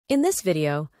In this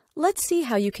video, let's see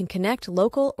how you can connect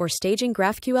local or staging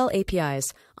GraphQL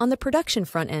APIs on the production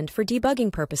front end for debugging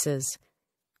purposes.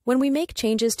 When we make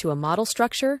changes to a model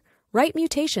structure, write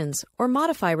mutations, or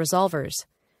modify resolvers,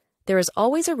 there is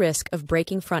always a risk of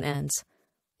breaking front ends.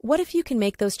 What if you can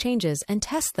make those changes and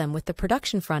test them with the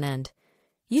production front end?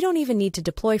 You don't even need to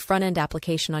deploy front-end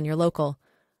application on your local.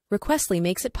 Requestly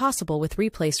makes it possible with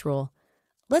replace rule.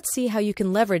 Let's see how you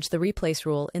can leverage the replace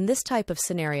rule in this type of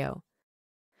scenario.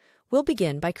 We'll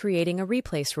begin by creating a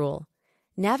replace rule.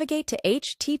 Navigate to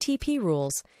HTTP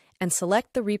rules and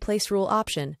select the replace rule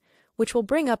option, which will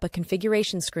bring up a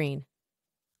configuration screen.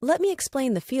 Let me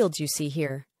explain the fields you see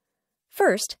here.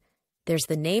 First, there's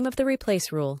the name of the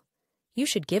replace rule. You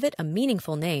should give it a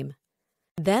meaningful name.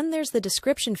 Then there's the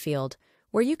description field,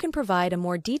 where you can provide a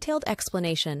more detailed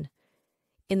explanation.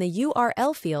 In the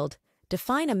URL field,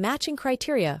 define a matching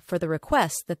criteria for the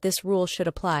request that this rule should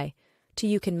apply to.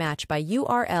 You can match by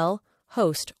URL,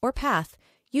 host, or path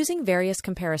using various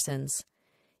comparisons.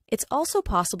 It's also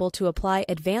possible to apply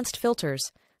advanced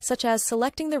filters, such as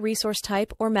selecting the resource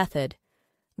type or method,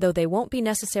 though they won't be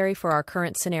necessary for our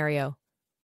current scenario.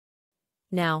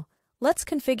 Now, let's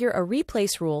configure a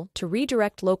replace rule to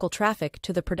redirect local traffic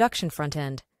to the production front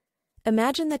end.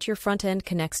 Imagine that your front end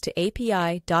connects to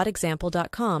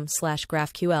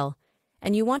api.example.com/GraphQL,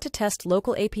 and you want to test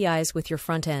local APIs with your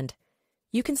front end.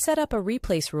 You can set up a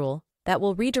replace rule that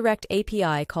will redirect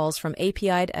API calls from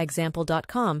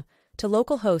api.example.com to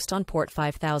localhost on port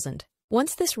 5000.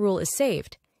 Once this rule is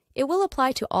saved, it will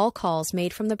apply to all calls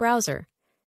made from the browser.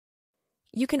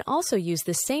 You can also use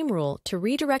this same rule to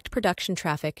redirect production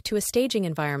traffic to a staging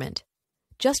environment.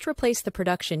 Just replace the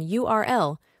production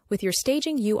URL with your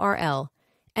staging URL,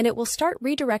 and it will start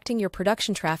redirecting your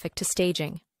production traffic to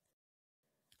staging.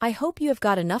 I hope you have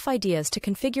got enough ideas to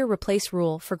configure replace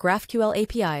rule for GraphQL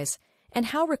APIs and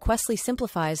how Requestly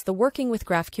simplifies the working with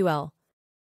GraphQL.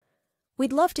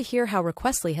 We'd love to hear how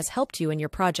Requestly has helped you in your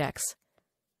projects.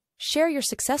 Share your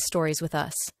success stories with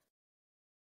us.